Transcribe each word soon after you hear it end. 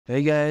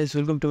Hey guys,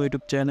 welcome to my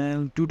YouTube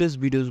channel. Today's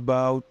video is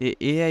about a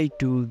AI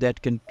tool that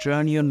can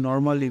turn your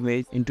normal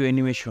image into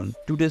animation.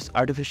 Today's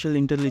artificial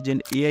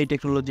intelligent AI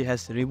technology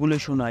has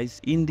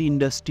revolutionized in the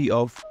industry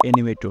of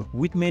animator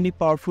with many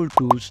powerful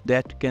tools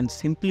that can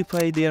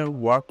simplify their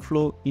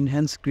workflow,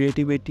 enhance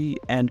creativity,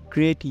 and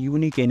create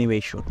unique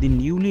animation. The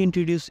newly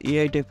introduced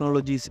AI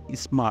technology is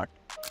smart,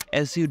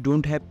 as you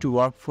don't have to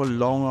work for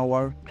long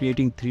hours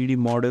creating 3D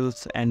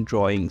models and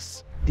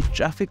drawings. The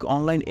traffic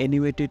online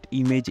animated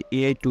image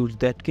AI tools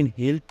that can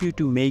help you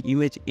to make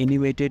image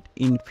animated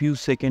in few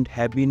seconds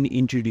have been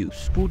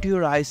introduced. Put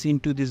your eyes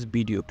into this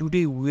video.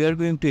 Today we are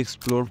going to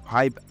explore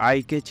 5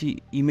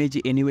 eye-catchy image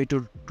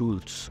animator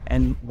tools.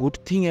 And good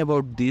thing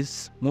about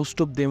this, most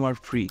of them are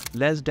free.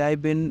 Let's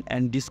dive in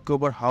and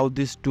discover how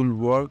this tool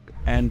work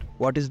and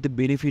what is the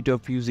benefit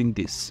of using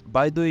this.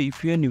 By the way,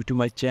 if you are new to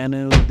my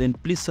channel, then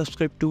please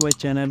subscribe to my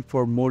channel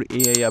for more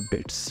AI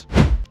updates.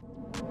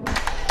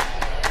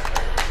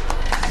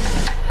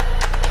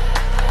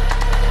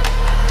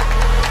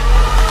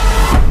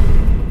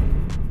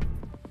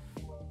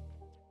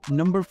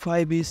 Number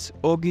 5 is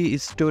Augie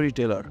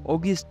Storyteller.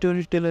 Augie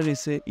Storyteller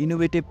is an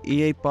innovative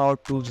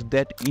AI-powered tool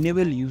that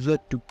enable users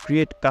to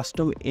create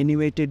custom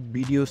animated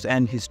videos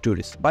and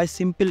histories. By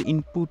simply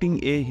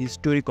inputting a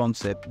history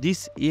concept,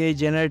 this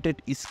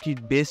AI-generated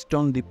script based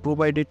on the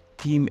provided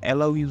theme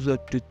allow users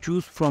to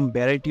choose from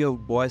variety of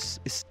voice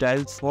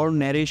styles for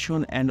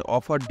narration and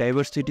offer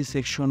diversity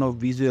section of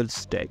visual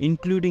style,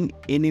 including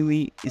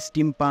anime,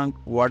 steampunk,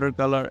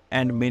 watercolor,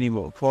 and many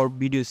more for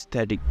video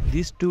aesthetic.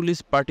 This tool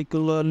is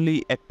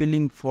particularly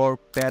appealing for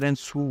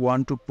parents who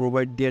want to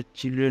provide their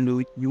children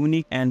with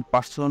unique and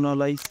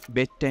personalized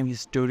bedtime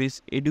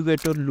stories,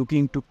 educators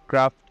looking to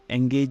craft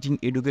engaging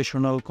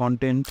educational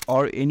content,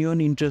 or anyone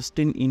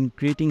interested in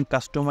creating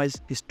customized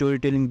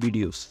storytelling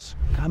videos.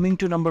 Coming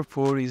to number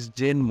 4 is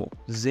Genmo.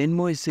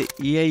 Genmo is an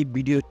AI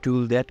video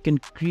tool that can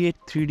create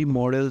 3D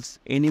models,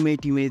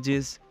 animate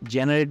images,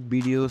 generate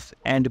videos,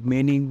 and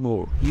many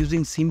more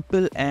using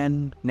simple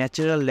and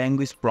natural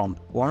language prompt.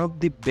 One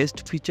of the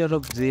best features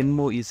of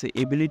Genmo is the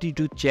ability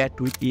to chat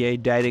with AI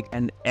direct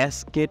and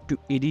ask it to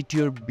edit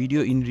your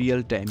video in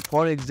real time.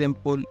 For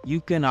example,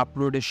 you can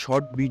upload a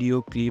short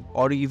video clip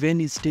or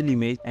even a still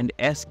image and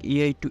ask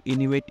AI to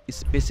animate a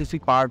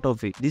specific part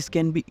of it. This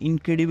can be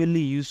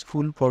incredibly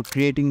useful for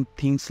creating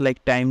things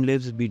like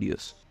time-lapse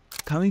videos.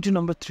 Coming to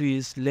number 3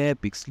 is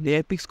LeiaPix.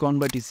 LeiaPix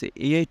Convert is an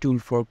AI tool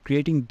for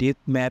creating depth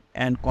map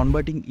and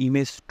converting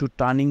image to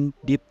turning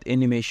depth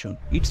animation.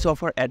 It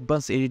offers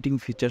advanced editing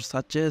features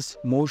such as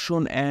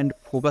motion and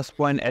focus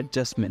point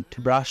adjustment,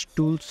 brush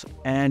tools,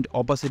 and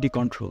opacity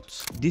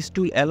controls. This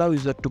tool allows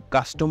users to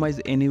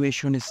customize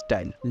animation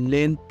style,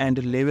 length,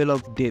 and level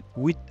of depth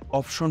with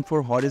option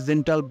for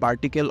horizontal,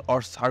 vertical,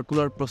 or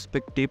circular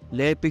perspective.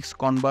 LeiaPix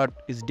Convert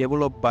is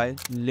developed by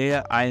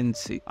Leia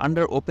Inc.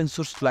 under open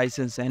source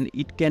license, and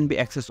it can be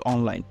accessed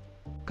online.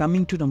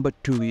 Coming to number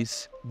 2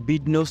 is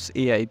Vidnoz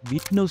AI.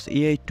 Vidnoz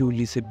AI tool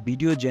is a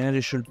video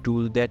generation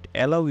tool that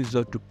allows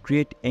users to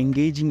create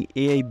engaging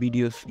AI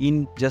videos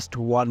in just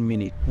 1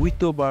 minute.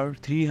 With over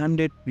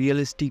 300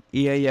 realistic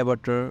AI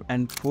avatars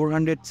and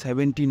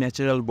 470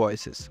 natural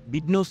voices,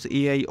 Vidnoz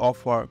AI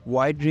offers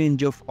wide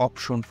range of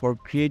options for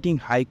creating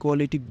high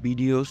quality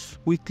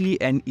videos quickly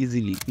and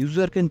easily.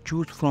 User can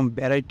choose from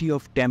variety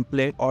of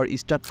template or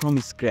start from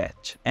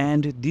scratch.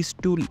 And this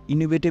tool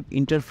innovative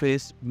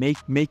interface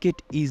make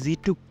it easy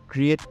to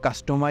create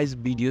customized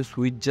videos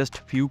with just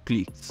few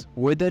clicks.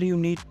 Whether you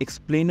need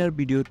explainer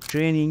video,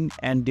 training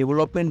and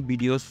development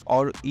videos,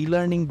 or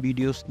e-learning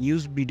videos,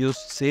 news videos,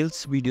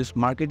 sales videos,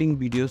 marketing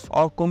videos,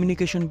 or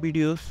communication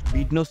videos,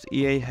 Vidnoz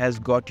AI has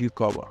got you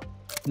covered.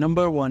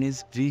 Number 1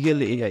 is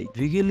Viggle AI.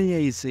 Viggle AI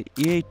is an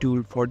AI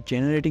tool for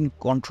generating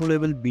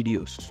controllable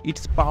videos.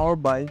 It's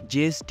powered by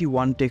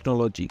JST1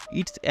 technology.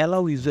 It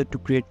allows users to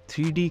create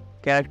 3D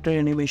character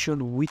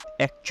animation with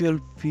actual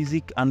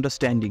physics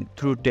understanding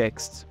through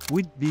text.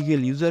 With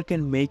Viggle, user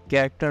can make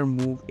character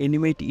move,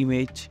 animate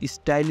image,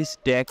 stylish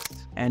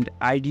text, and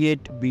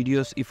ideate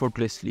videos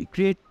effortlessly.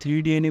 Create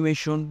 3D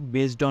animation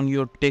based on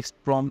your text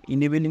prompt,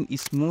 enabling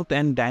smooth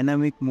and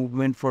dynamic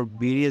movement for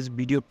various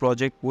video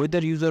projects. Whether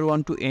user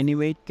want to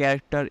animate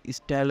character,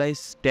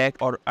 stylize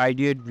text, or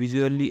ideate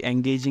visually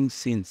engaging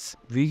scenes,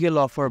 Viggle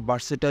offers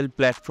versatile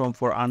platform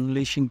for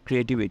unleashing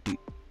creativity.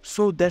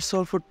 So that's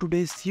all for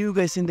today. See you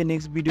guys in the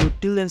next video.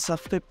 Till then,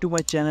 subscribe to my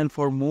channel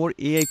for more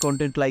AI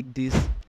content like this.